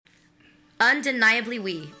Undeniably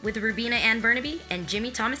We with Rubina Ann Burnaby and Jimmy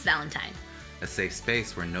Thomas Valentine. A safe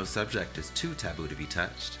space where no subject is too taboo to be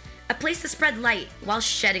touched. A place to spread light while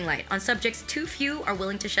shedding light on subjects too few are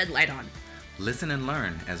willing to shed light on. Listen and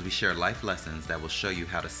learn as we share life lessons that will show you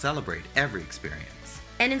how to celebrate every experience.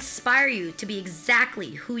 And inspire you to be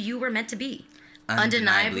exactly who you were meant to be.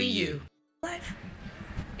 Undeniably you. Live.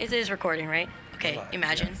 It is recording, right? Okay, Live,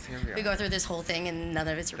 imagine. yes, here we we are. go through this whole thing and none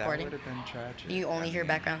of it's recording. That would have been tragic. You only hear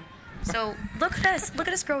background. So look at us. Look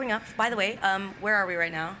at us growing up. By the way, where are we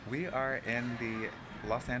right now? We are in the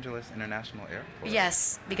Los Angeles International Airport.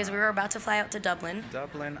 Yes, because we were about to fly out to Dublin.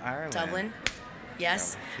 Dublin, Ireland. Dublin.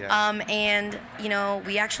 Yes. Yeah. And,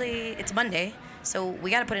 we actually, it's Monday, so we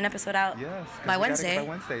got to put an episode out Yes. 'cause by we gotta Wednesday. get by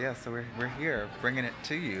Wednesday, yes. So we're here bringing it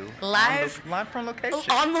to you. Live. Live from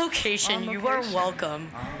location. On location. On You are location.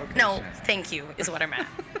 welcome. On location. No, thank you is what I'm at.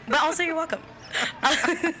 But also you're welcome.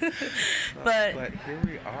 but here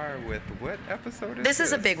we are with what episode is this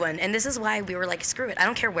is a big one, and this is why we were like, screw it. I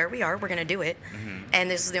don't care where we are. We're going to do it. Mm-hmm. And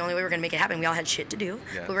this is the only way we're going to make it happen. We all had shit to do,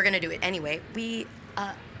 Yes. but we're going to do it anyway. We,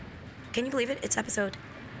 can you believe it? It's episode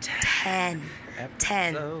 10.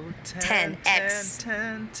 10. Episode 10. X.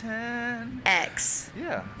 10. X.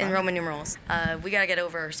 Yeah. In Roman numerals. We got to get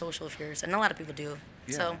over our social fears, and a lot of people do.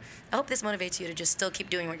 Yeah. So I hope this motivates you to just still keep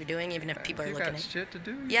doing what you're doing, even if people are You looking got at shit to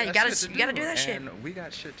do. Yeah, you gotta do that shit. And we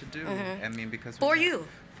got shit to do. I mean, because For we you.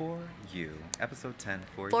 For you. Episode 10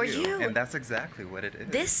 For you. And that's exactly what it is.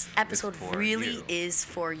 This episode It's for really you. is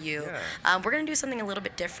for you. Yeah. We're going to do something a little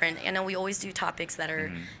bit different. I know we always do topics that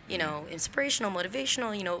are, inspirational,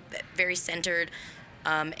 motivational, very centered,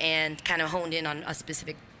 and kind of honed in on a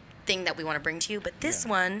specific thing that we want to bring to you. But this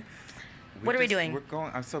one, what are we doing? We're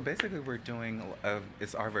going. So basically, we're doing.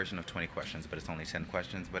 It's our version of 20 questions, but it's only 10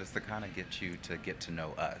 questions. But it's to kind of get you to get to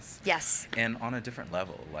know us. Yes. And on a different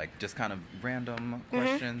level, like just kind of random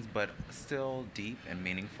questions, but still deep and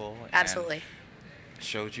meaningful. Absolutely. And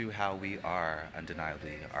showed you how we are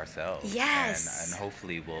undeniably ourselves. Yes. And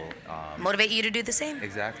hopefully we'll Motivate you to do the same.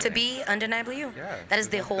 Exactly. To be undeniably you. Yeah, That is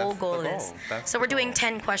the that's whole the goal of goal. this. That's So the we're doing goal.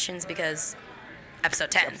 10 questions because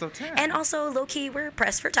episode 10. Episode 10. And also, low-key, we're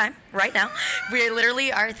pressed for time right now. We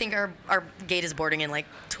literally, I think our gate is boarding in like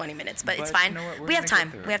 20 minutes, but it's But fine. you know what? We're We have gonna time.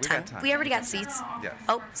 get through We have it. We time. got time. We already got seats. Yes.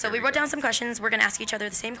 Oh, so There we we wrote go. down some questions. We're going to ask each other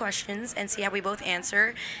the same questions and see how we both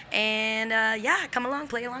answer. And come along,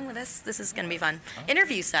 play along with us. This is going to be fun.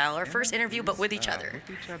 Interview style, our first interview, but with each other.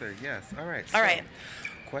 With each other, yes. All right. All right.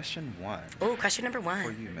 Question 1. Oh, question number For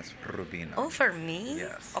 1. you, Miss Rubina. Oh, for me?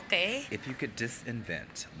 Yes. Okay. If you could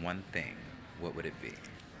disinvent one thing, what would it be?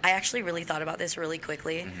 I actually really thought about this really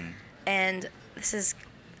quickly. Mm-hmm. And this is,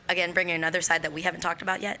 again, bringing another side that we haven't talked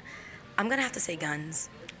about yet. I'm going to have to say guns.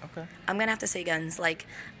 Okay. I'm going to have to say guns. Like,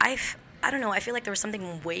 I don't know, I feel like there was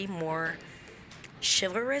something way more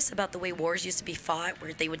chivalrous about the way wars used to be fought,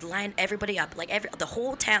 where they would line everybody up, like the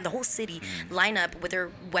whole town, the whole city, line up with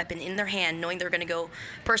their weapon in their hand, knowing they're going to go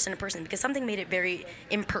person to person, because something made it very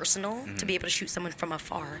impersonal to be able to shoot someone from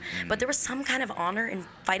afar. But there was some kind of honor in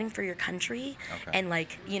fighting for your country, Okay. and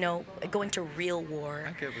going to real war.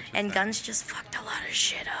 I get what you're and saying. guns just fucked a lot of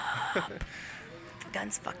shit up.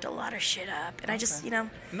 Guns fucked a lot of shit up, and I just,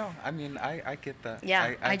 No, I mean, I get that.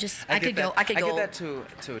 Yeah, I get could go- that. I could go- get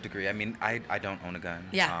that to a degree. I mean, I don't own a gun.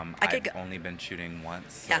 Yeah, I could I've go- only been shooting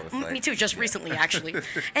once. So Yeah, it's me like- too. Just yeah. recently, actually.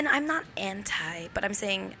 And I'm not anti, but I'm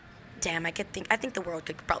saying, damn, I think the world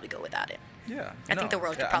could probably go without it. Yeah. I think the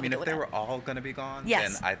world could probably I mean, go if they without were all going to be gone,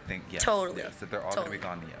 Yes. then I think yes. Totally. Yes, if they're all Totally.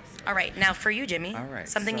 going to be gone, yes. All right, now for you, Jimmy. All right.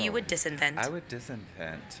 Something you so would disinvent. I would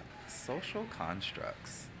disinvent social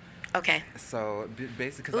constructs. Okay. So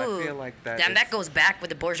basically, because I feel like that. Damn, is- that goes back with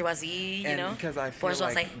the bourgeoisie, and because I feel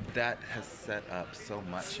bourgeoisie. like that has set up so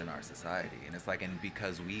much in our society, and it's like, and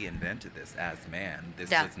because we invented this as man, this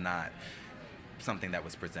Yeah. was not something that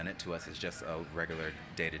was presented to us as just a regular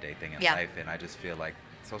day-to-day thing in Yeah. life. And I just feel like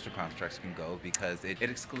social constructs can go because it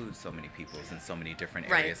excludes so many peoples in so many different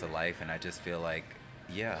Right. areas of life, and I just feel like,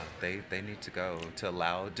 yeah, they need to go to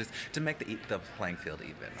allow, just to make the playing field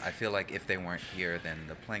even. I feel like if they weren't here, then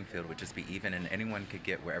the playing field would just be even, and anyone could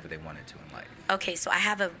get wherever they wanted to in life. Okay, so I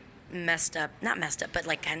have a not messed up, but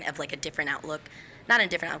like kind of like a different outlook. Not a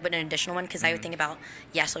different outlook, but an additional one, because I would think about,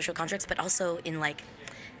 social constructs, but also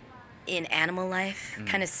in animal life,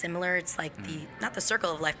 kind of similar. It's like not the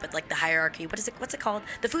circle of life, but like the hierarchy. What's it called?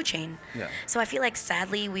 The food chain. Yeah. So I feel like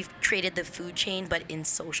sadly we've created the food chain, but in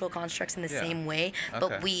social constructs in the Yeah. same way.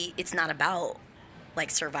 Okay. But it's not about like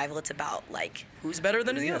survival. It's about like who's better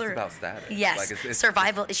than the Yeah, other. it's about status. Yes, Like, it's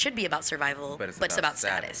survival. It should be about survival, But it's it's about about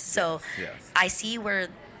status. status. So Yes. I see where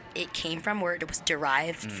it came from, where it was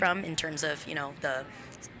derived from in terms of the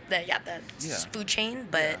Yeah. food chain,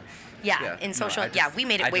 but yeah, in No, social, I just- we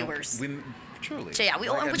made I it way don't- worse. We truly. So yeah,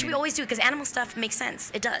 which we mean, always do because animal stuff makes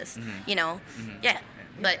sense. It does, you know. Yeah,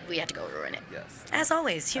 but we had to go ruin it. Yes. As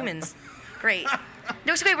always, humans. Great.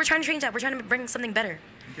 No, it's great. We're trying to change that. We're trying to bring something better.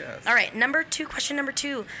 Yes. All right, question number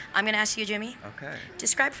 2. I'm gonna ask you, Jimmy. Okay.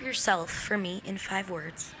 Describe for yourself for me in 5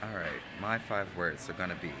 words. All right. My 5 words are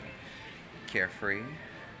gonna be carefree,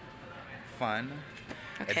 fun,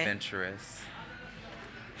 Okay. adventurous,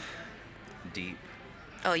 deep,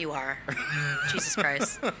 Oh, you are. Jesus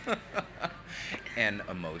Christ. and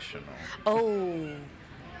emotional. Oh,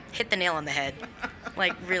 hit the nail on the head.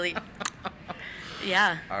 Like really.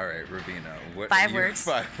 Yeah. All right, Rubina. What 5 are your words.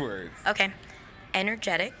 5 words? Okay.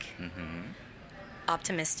 Energetic, Mm-hmm.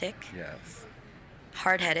 optimistic, Yes.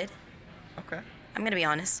 hard-headed. Okay. I'm gonna be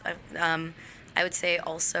honest. I would say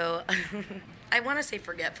also. I want to say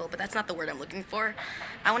forgetful, but that's not the word I'm looking for.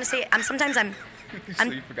 I want to say I'm So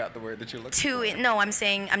you forgot the word that you're looking for. no, I'm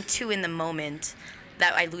saying I'm too in the moment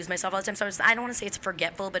that I lose myself all the time. So I don't want to say it's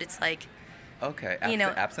forgetful, but it's like Okay. You know,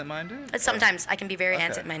 absent-minded? sometimes I can be very Okay.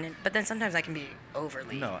 absent-minded, but then sometimes I can be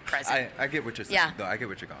overly No, present. I get what you're saying. Yeah. No, I get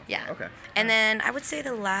what you're going for. Yeah. Okay. And then I would say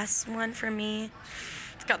the last one for me.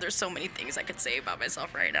 God, there's so many things I could say about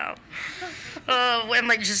myself right now. I'm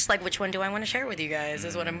like, just like, which one do I want to share with you guys?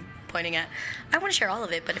 Is what I'm pointing at. I want to share all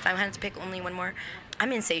of it, but if I had to pick only one more,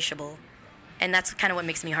 I'm insatiable, and that's kind of what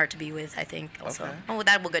makes me hard to be with. I think also. Okay. Oh,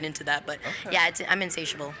 that we'll get into that, but Okay. yeah, I'm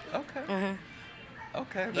insatiable. Okay. Mhm.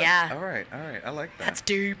 Okay. Yeah. All right. I like that. That's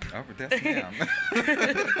deep. Oh, yes, ma'am.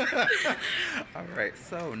 All right.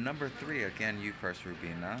 So number 3, again, you first,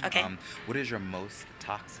 Rubina. Okay. What is your most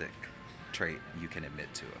toxic trait you can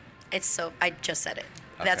admit to? It's so. I just said it.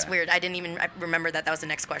 That's Okay. weird. I didn't even remember that was the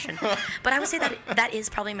next question. But I would say that is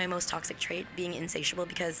probably my most toxic trait, being insatiable,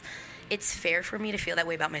 because it's fair for me to feel that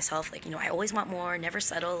way about myself. Like, I always want more, never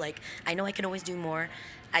settle. Like, I know I can always do more.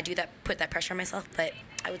 I do that, put that pressure on myself. But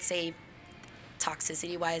I would say,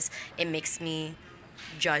 toxicity-wise, it makes me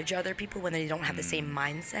judge other people when they don't have the same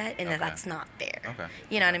mindset, and Okay. that's not fair. Okay.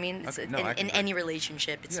 You know what I mean? Okay. So No, I can in agree. any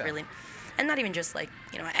relationship, it's Yeah. really, and not even just like,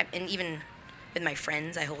 and even with my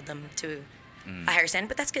friends, I hold them to a higher standard,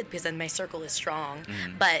 but that's good because then my circle is strong.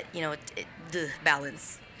 But the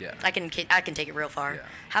balance. Yeah. I can take it real far. Yeah.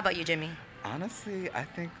 How about you, Jimmy? Honestly, I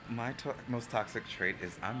think my most toxic trait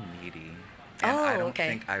is I'm needy. And I Oh, don't okay.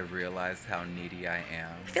 think I realized how needy I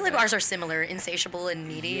am. I feel like ours are similar, insatiable and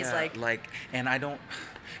needy. Is Yeah, like and I don't,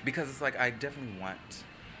 because it's like I definitely want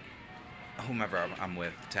whomever I'm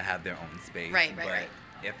with to have their own space. Right, but right.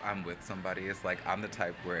 if I'm with somebody, it's like I'm the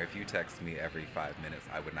type where if you text me every 5 minutes,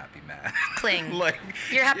 I would not be mad. Cling. Like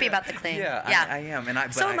You're happy yeah, about the cling. Yeah, Yeah. I am,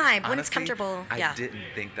 and So am I. When it's honestly, comfortable, yeah. I didn't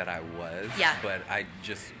think that I was. Yeah. But I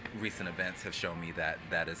just recent events have shown me that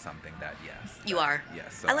that is something that yes. You that- are.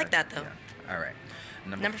 Yes. so I like that, though. Yeah. All right.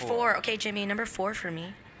 Number 4. Okay, Jimmy, number 4 for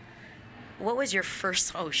me. What was your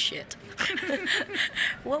first... Oh, shit.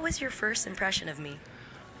 What was your first impression of me?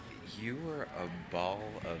 You were a ball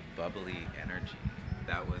of bubbly energy.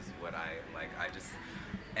 That was what I like.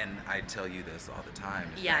 And I tell you this all the time.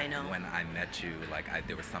 is Yeah, that I know. When I met you,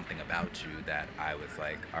 there was something about you that I was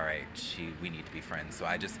like, all right, we need to be friends. So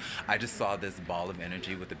I just saw this ball of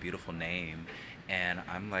energy with a beautiful name, and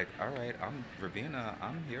I'm like, all right, I'm Rubina.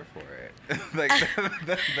 I'm here for it.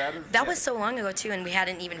 that is. That was so long ago, too, and we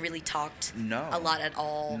hadn't even really talked No. a lot at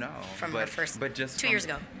all No, from our first... but just 2 years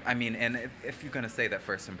ago. I mean, and if you're gonna say that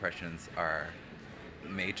first impressions are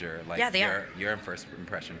major, like Yeah, they are. your first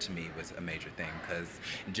impression to me was a major thing, because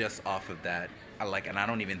just off of that, and I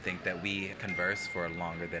don't even think that we conversed for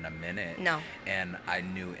longer than a minute. No. And I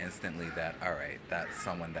knew instantly that, all right, that's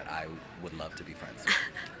someone that I would love to be friends with.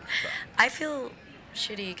 So. I feel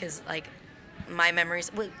shitty because, like, my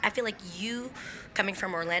memories... Well, I feel like you coming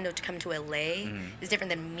from Orlando to come to LA is different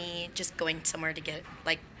than me just going somewhere to get,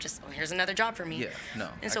 like, here's another job for me. Yeah, no,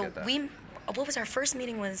 And I so get that. what was our first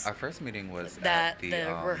meeting was... Our first meeting was That- at the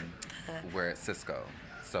the- we're at Cisco.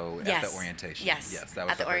 So at Yes. the orientation. Yes. Yes, that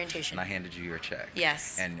was At the our first- orientation. And I handed you your check.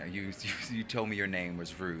 Yes. And you told me your name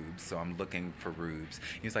was Rubes, so I'm looking for Rubes.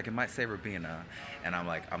 He was like, it might say Rubina, and I'm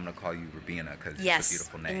like, I'm gonna call you Rubina because Yes, it's a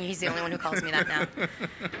beautiful name. and he's the only one who calls me that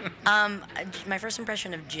now. My first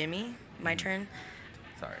impression of Jimmy, my turn.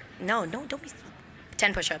 Sorry. No, don't be...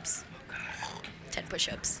 10 push-ups. 10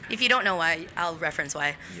 push-ups. If you don't know why, I'll reference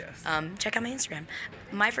why. Yes. Check out my Instagram.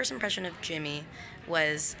 My first impression of Jimmy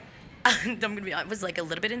was... I'm gonna be honest, was like a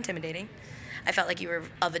little bit intimidating. I felt like you were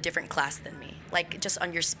of a different class than me. Like, just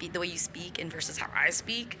on your the way you speak and versus how I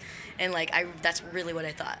speak. And, like, that's really what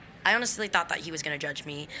I thought. I honestly thought that he was gonna judge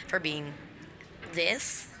me for being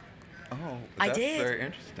this. Oh, I that's did. very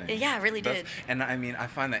interesting. Yeah, I really That's- did. And I mean, I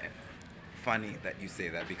find that funny that you say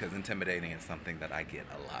that because intimidating is something that I get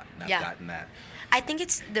a lot. And I've Yeah. gotten that. I think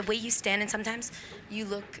it's the way you stand, and sometimes you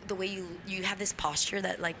look the way you have this posture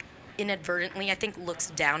that like inadvertently I think looks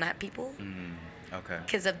down at people Okay.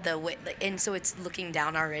 because of the way, like, and so it's looking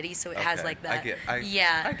down already, so it has Okay. like I that. get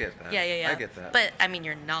yeah. I get that. Yeah. I get that. But I mean,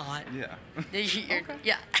 you're not. Yeah. You're, Okay.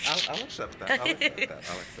 Yeah. I'll accept that. I'll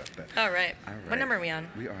accept that. All right. All What right. number are we on?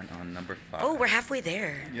 We are on number 5. Oh, we're halfway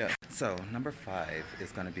there. Yeah. So, number 5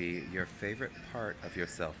 is going to be your favorite part of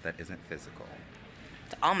yourself that isn't physical.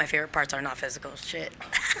 All my favorite parts are not physical. Shit.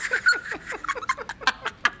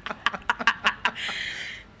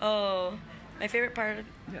 Oh, my favorite part.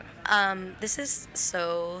 Yeah. This is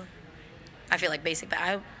so. I feel like basic,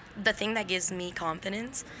 but the thing that gives me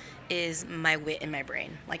confidence is my wit and my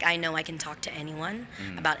brain. Like I know I can talk to anyone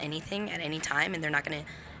about anything at any time, and they're not gonna.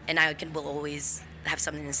 And will always have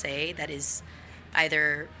something to say that is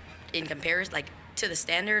either in comparison, like to the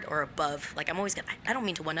standard, or above. Like I'm always gonna. I don't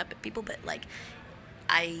mean to one up people, but like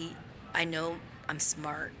I know I'm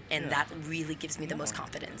smart, and that really gives me the most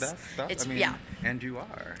confidence. That's it's I mean, yeah. and you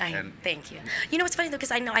are. And Thank you. You know what's funny though,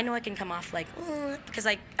 because I know I can come off like, because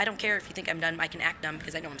I don't care if you think I'm dumb. I can act dumb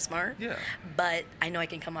because I know I'm smart. Yeah. But I know I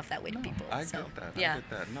can come off that way to people. I so, get that. Yeah. I get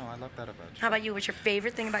that. No, I love that about you. How about you? What's your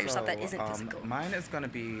favorite thing about yourself that So, isn't physical? Mine is going to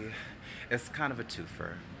be, it's kind of a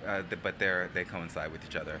twofer, but they coincide with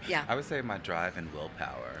each other. Yeah. I would say my drive and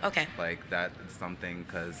willpower. Okay. Like that's something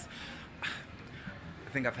because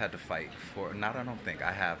I think I've had to fight for,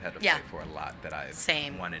 I have had to Yeah. fight for a lot that I've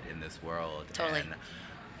Same. wanted in this world. Totally. And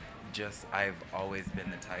just, I've always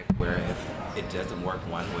been the type where if it doesn't work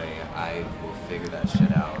one way, I will figure that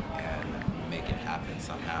shit out and make it happen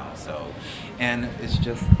somehow. So, and it's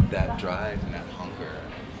just that drive and that hunger,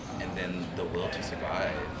 and then the will to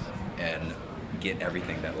survive and get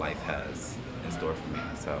everything that life has in store for me.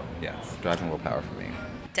 So, yes, drive and willpower for me.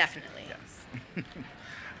 Definitely. Yes.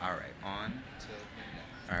 All right, on to.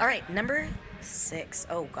 All right, number 6.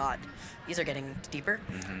 Oh God, these are getting deeper.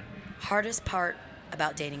 Hardest part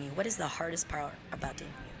about dating you. What is the hardest part about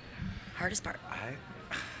dating you? Hardest part.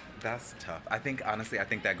 That's tough. I think honestly,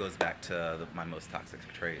 that goes back to my most toxic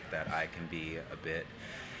trait, that I can be a bit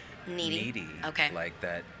Needy. Okay. Like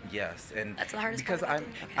that. Yes, and That's the hardest because part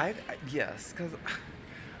about I'm. dating? Yes, because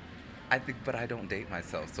I think, but I don't date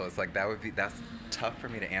myself, so it's like that's tough for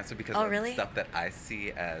me to answer because Oh, of really? stuff that I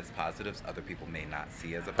see as positives, other people may not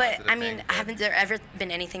see as a But positive I mean, thing, but- haven't there ever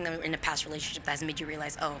been anything that in a past relationship that has made you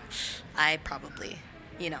realize, oh, I probably,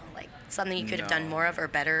 like something you could have done No. more of, or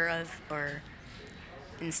better of, or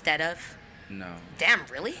instead of? No. Damn,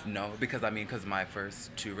 really? No, because my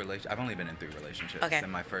first 2 I've only been in 3 relationships, Okay.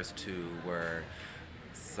 and my first 2 were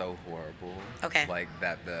so horrible. Okay. Like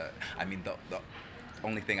that the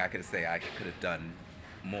only thing I could say I could have done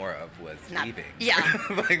more of was Not- leaving. yeah.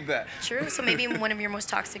 Like that. True. So maybe one of your most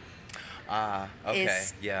toxic, Okay.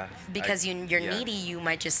 is Yeah. because you're yes. needy, you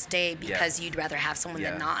might just stay because Yes. you'd rather have someone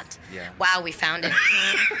than Yes. not. Yeah. Wow, we found it.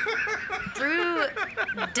 Through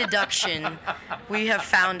deduction, we have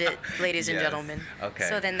found it, ladies and Yes. gentlemen. Okay.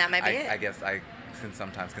 So then that might be it. I guess I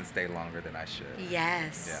sometimes can stay longer than I should.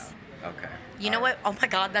 Yes. Yeah. Okay. You know All what? Oh my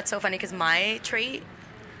God, that's so funny because my trait.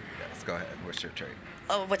 Yes. Go ahead. What's your trait?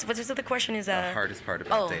 Oh, what's the question is? The hardest part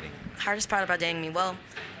about dating. Hardest part about dating me. Well,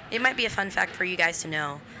 it might be a fun fact for you guys to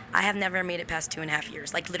know. I have never made it past 2.5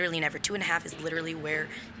 years. Like literally never. 2.5 is literally where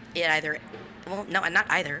it either. Well, no, not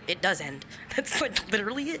either. It does end. That's like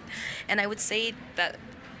literally it. And I would say that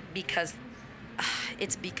because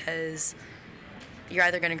it's because you're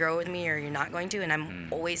either going to grow with me or you're not going to. And I'm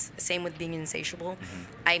always same with being insatiable.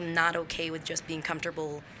 I'm not okay with just being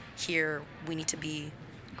comfortable here. We need to be.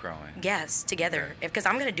 Growing. Yes, together. Okay. Because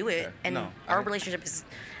I'm gonna do it, Okay. and No, our I- relationship is,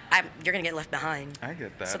 you're gonna get left behind. I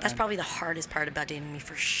get that. So that's probably the hardest part about dating me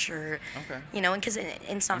for sure. Okay. And because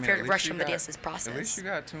it's not I mean, fair at to least rush you somebody got- else's process. At least you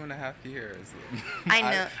got 2.5 years. I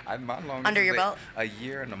know. My longest Under your is belt? a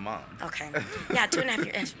year and a month. Okay. Yeah, 2.5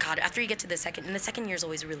 years. God, after you get to the second, and the second year is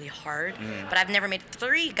always really hard. Mm. But I've never made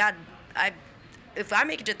 3. God, if I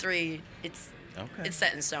make it to 3, it's Okay.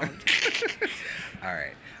 set in stone. All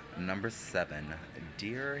right. Number 7.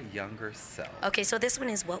 Dear younger self. Okay, so this one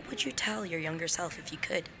is, what would you tell your younger self if you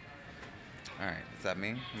could? All right. Is that me?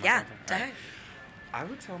 Am I Yeah, going first? go All right. ahead. I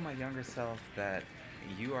would tell my younger self that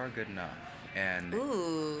you are good enough, and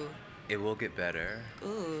Ooh, it will get better.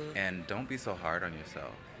 ooh. And don't be so hard on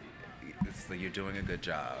yourself. You're doing a good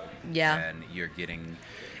job. Yeah. And you're getting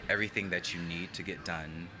everything that you need to get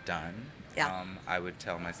done. Yeah. I would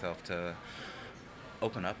tell myself to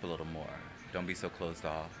open up a little more. Don't be so closed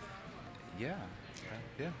off. Yeah.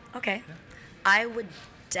 Yeah. Okay. Yeah. I would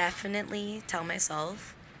definitely tell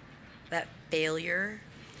myself that failure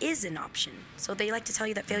is an option. So they like to tell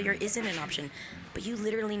you that failure isn't an option, but you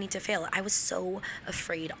literally need to fail. I was so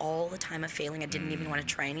afraid all the time of failing. I didn't even want to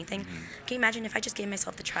try anything. Can you imagine if I just gave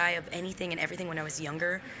myself the try of anything and everything when I was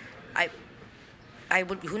younger? I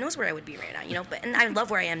would, who knows where I would be right now, you know? But and I love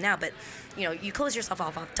where I am now, but you know, you close yourself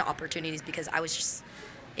off to opportunities because I was just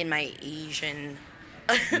in my Asian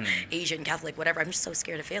Asian Catholic whatever. I'm just so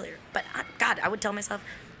scared of failure. But God, I would tell myself,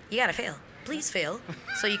 you gotta fail. Please fail,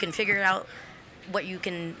 so you can figure out what you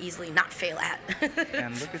can easily not fail at.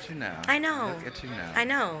 And look at you now. I know. Look at you now. I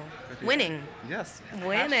know. Winning. Yes.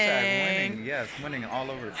 Winning. Hashtag winning. Yes, winning all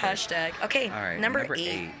over the place. Hashtag. Okay. All right. Number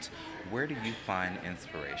 8. Where do you find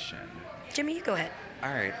inspiration? Jimmy, you go ahead. All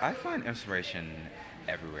right. I find inspiration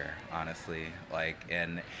everywhere, honestly. Like,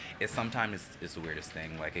 and it sometimes is the weirdest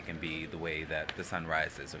thing. Like, it can be the way that the sun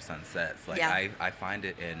rises or sun sets. Like, Yeah. I find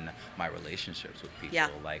it in my relationships with people. Yeah.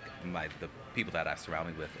 Like, the people that I surround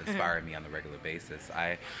me with inspire me on a regular basis.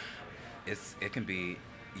 It can be,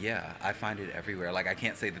 yeah, I find it everywhere. Like, I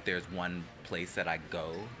can't say that there's one place that I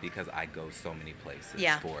go because I go so many places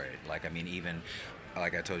Yeah. for it. Like, I mean, even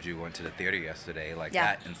like I told you, went to the theater yesterday. Like, Yeah.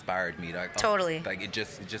 that inspired me. Like, Totally. Like, it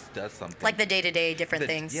just does something. Like the day-to-day different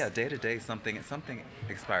things. Yeah, day to day, something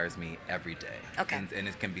inspires me every day. Okay. And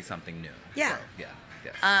it can be something new. Yeah. So, yeah.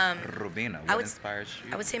 Yes. Rubina, I what would- inspires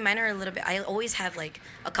you? I would say mine are a little bit. I always have like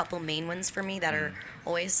a couple main ones for me that are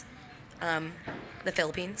always the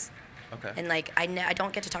Philippines. Okay. And like I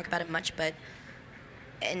don't get to talk about it much, but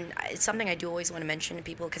it's something I do always want to mention to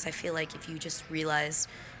people because I feel like if you just realize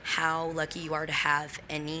how lucky you are to have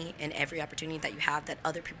any and every opportunity that you have that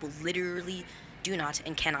other people literally do not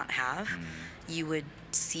and cannot have, you would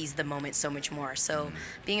seize the moment so much more. So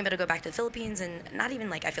being able to go back to the Philippines and not even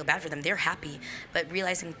like I feel bad for them, they're happy, but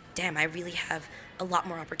realizing, damn, I really have a lot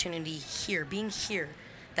more opportunity here, being here,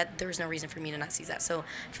 that there's no reason for me to not seize that. So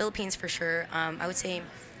Philippines for sure. I would say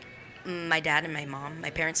my dad and my mom, my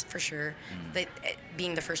parents for sure, they,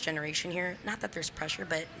 being the first generation here, not that there's pressure,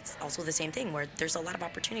 but it's also the same thing where there's a lot of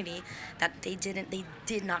opportunity that they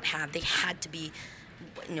did not have. They had to be,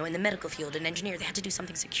 you know, in the medical field, an engineer, they had to do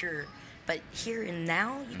something secure. But here and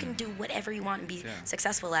now, you can do whatever you want and be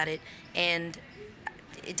successful at it, and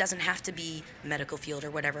it doesn't have to be medical field or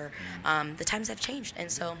whatever. The times have changed,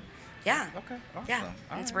 and so, yeah. Okay, awesome. Yeah, All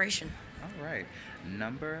right. inspiration. All right.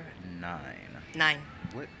 Number 9. 9.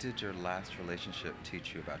 What did your last relationship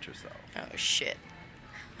teach you about yourself? Oh, shit.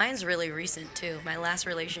 Mine's really recent, too. My last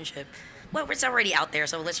relationship. Well, it's already out there,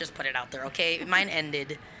 so let's just put it out there, okay? Mine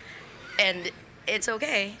ended. And it's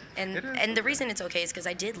okay. And It is and the okay. reason it's okay is because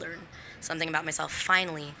I did learn something about myself,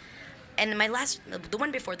 finally. And the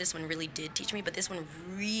one before this one really did teach me, but this one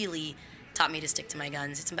really taught me to stick to my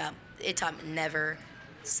guns. It taught me never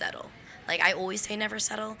settle. Like, I always say never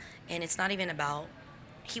settle, and it's not even about,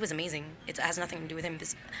 he was amazing. It has nothing to do with him.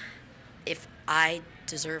 If I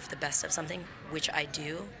deserve the best of something, which I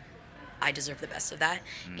do, I deserve the best of that.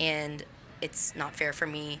 And it's not fair for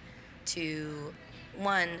me to,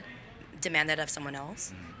 one, demand that of someone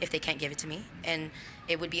else if they can't give it to me. And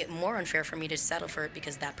it would be more unfair for me to settle for it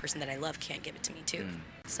because that person that I love can't give it to me too.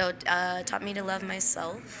 So it taught me to love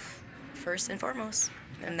myself first and foremost.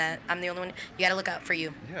 And that I'm the only one. You gotta look out for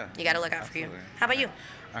you. Yeah. You gotta look out for you. Absolutely. How about you?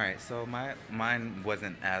 All right, so mine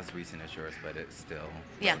wasn't as recent as yours, but it's still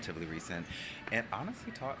Yeah. relatively recent. It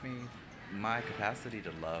honestly taught me my capacity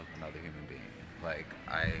to love another human being. Like,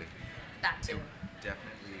 That too.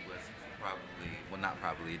 definitely was probably, well, not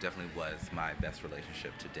probably, it definitely was my best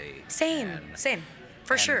relationship to date. Same.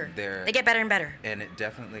 For and sure. there- They get better and better. And it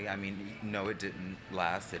definitely, I mean, no, it didn't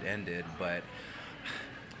last, it ended, but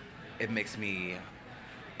it makes me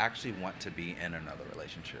actually want to be in another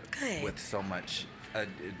relationship. Good. With so much a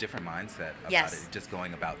different mindset about Yes. it, just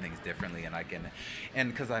going about things differently, and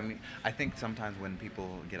because I mean, I think sometimes when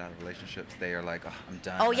people get out of relationships, they are like, oh, I'm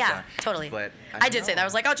done. Oh I'm yeah, done." totally. But I did say that. I know.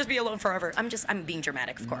 was like, I'll just be alone forever. I'm being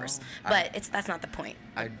dramatic, of course. No, But that's not the point.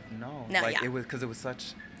 I know. No, like yeah. it was because it was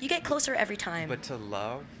such. You get closer every time. But to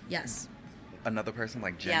love yes. another person,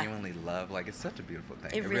 like Yeah. genuinely love, like it's such a beautiful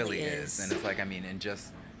thing. It really is. is. And it's like, I mean, and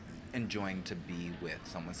just enjoying to be with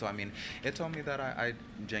someone. So I mean, it told me that I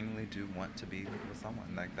genuinely do want to be with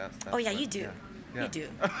someone. Like that's Oh yeah, what- you do. Yeah. You do.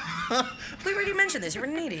 We already mentioned this. You're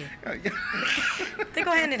needy. Yeah, yeah. They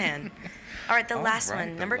go hand in hand. All right, the All last right,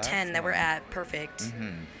 one, the number last 10 that we're one. at. Perfect.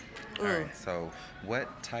 All Ooh. right. So,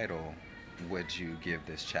 what title would you give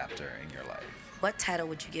this chapter in your life? What title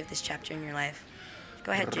would you give this chapter in your life?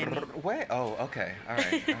 Go ahead, Jimmy. Wait. Oh, okay. All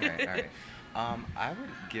right. All right. All right. I would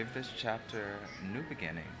give this chapter New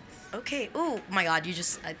Beginnings. Okay. Ooh, my God,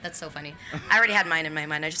 that's so funny. I already had mine in my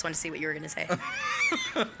mind. I just want to see what you were going to say.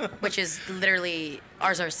 Which is literally,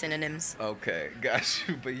 ours are synonyms. Okay, got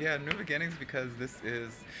you. But yeah, New Beginnings, because this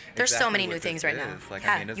is There's exactly so many what new things this right now. is. Like,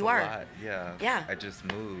 Yeah, I mean, it's you a are. lot. Yeah. Yeah. I just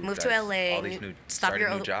moved. Move to LA. All these new, stop starting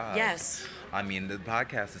your new jobs. Yes. I mean, the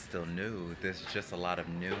podcast is still new. There's just a lot of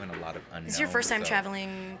new and a lot of unknown. This is your first time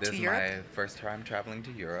traveling to Europe? This is my first time traveling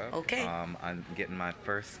to Europe. Okay. I'm getting my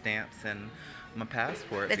first stamps and my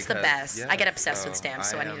passport. It's the best. Yes, I get obsessed with stamps,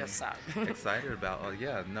 so I need to am stop. excited about. Oh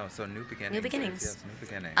yeah, no. So New Beginnings. New Beginnings. Yes, New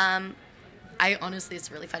Beginnings. I honestly,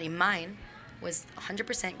 it's really funny. Mine was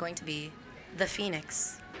 100% going to be The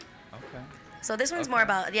Phoenix. Okay. So this one's more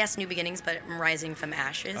about, yes, new beginnings, but I'm rising from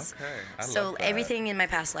ashes. Okay, I so love that. everything in my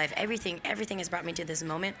past life, everything has brought me to this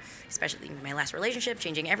moment, especially my last relationship,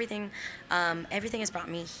 changing everything. Everything has brought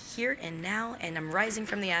me here and now, and I'm rising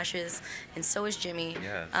from the ashes, and so is Jimmy.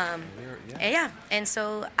 Yes. And yeah, and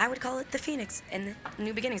so I would call it The Phoenix and the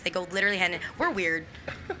New Beginnings. They go literally hand in. We're weird.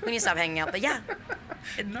 We need to stop hanging out, but yeah.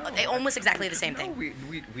 They almost exactly the same thing.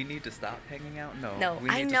 We need to stop hanging out. No, we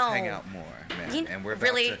I need know. to hang out more, man. And we're about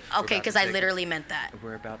really to, okay because I literally meant that.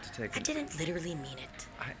 We're about to take. I didn't literally mean it.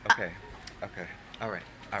 Okay. All right.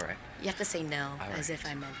 You have to say no All as right. if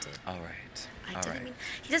I meant it. All right. I didn't mean.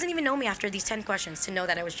 He doesn't even know me after these 10 questions to know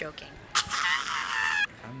that I was joking.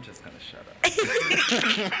 I'm just gonna shut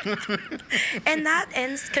up. And that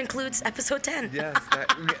concludes episode 10.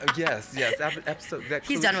 Yes. Episode.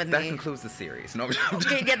 He's done with that me. That concludes the series. No.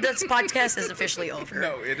 Okay, yeah, this podcast is officially over.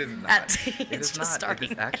 No, it is not. It's just starting.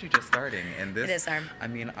 It is actually just starting. And this. It is, Arm. I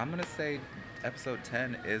mean, I'm gonna say. Episode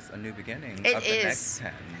 10 is a new beginning It of the is. next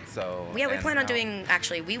 10. So Yeah, we plan on now- doing,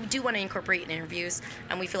 actually, we do want to incorporate interviews,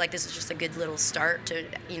 and we feel like this is just a good little start to,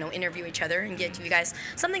 interview each other and get to you guys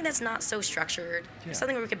something that's not so structured, Yeah.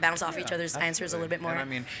 something where we could bounce off each other's answers a little bit more. And I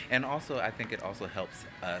mean, and also I think it also helps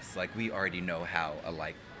us, like we already know how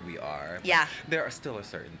alike we are. But Yeah. there are still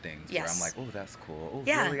certain things where Yes. I'm like, oh, that's cool. Oh,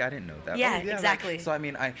 Yeah. really? I didn't know that. Yeah, Oh, like- exactly. so I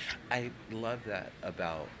mean, I love that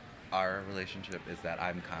about our relationship is that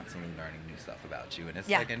I'm constantly learning new stuff about you, and it's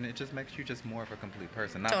Yeah. like, and it just makes you just more of a complete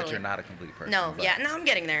person. Not that Totally. you're not a complete person. No, but- yeah, no, I'm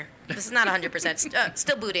getting there. This is not 100%.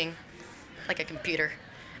 Still booting like a computer.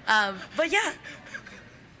 But yeah.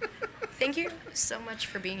 Thank you so much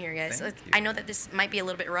for being here, guys. Thank you. I know that this might be a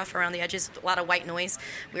little bit rough around the edges, a lot of white noise.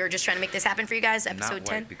 We were just trying to make this happen for you guys, episode Not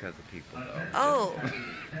 10. white because of people, though.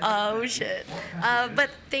 Oh shit. But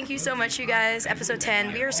thank you so much, you guys. Episode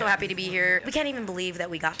 10. We are so happy to be here. We can't even believe that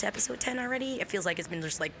we got to episode 10 already. It feels like it's been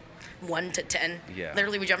just like 1 to 10. Yeah.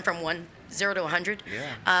 Literally, we jumped from 0 to 100.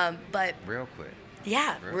 Yeah. But Real quick.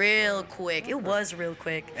 yeah, Real real quick. It was real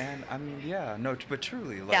quick. And I mean, yeah, no, but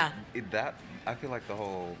truly, like Yeah. that. I feel like the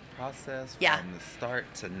whole process Yeah. from the start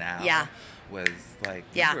to now Yeah. was like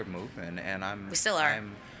Yeah. we were moving, and We still are.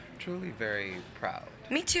 I'm truly very proud.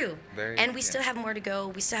 Me too. Very- And we yeah. still have more to go.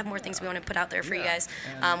 We still have more things we want to put out there for you Yeah, guys.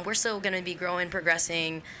 and- We're still going to be growing,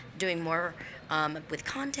 progressing, doing more with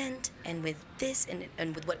content and with this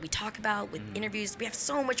and with what we talk about, with interviews. We have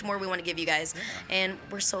so much more we want to give you guys. Yeah. And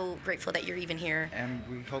we're so grateful that you're even here. And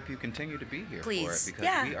we hope you continue to be here Please. for it because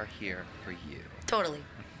Yeah. we are here for you. Totally.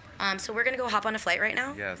 So we're going to go hop on a flight right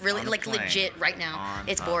now. Yes, Really, on a like plane. legit right now. On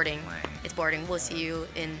It's a boarding. plane. It's boarding. We'll see you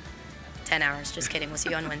in 10 hours. Just kidding. We'll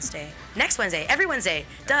see you on Wednesday. Next Wednesday. Every Wednesday.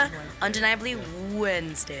 Duh. Undeniably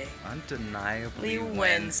Wednesday. Undeniably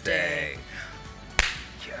Wednesday.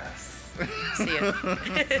 Yes. See you.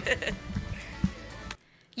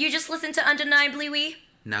 You just listened to Undeniably We.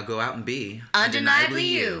 Now go out and be Undeniably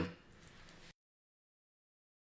You.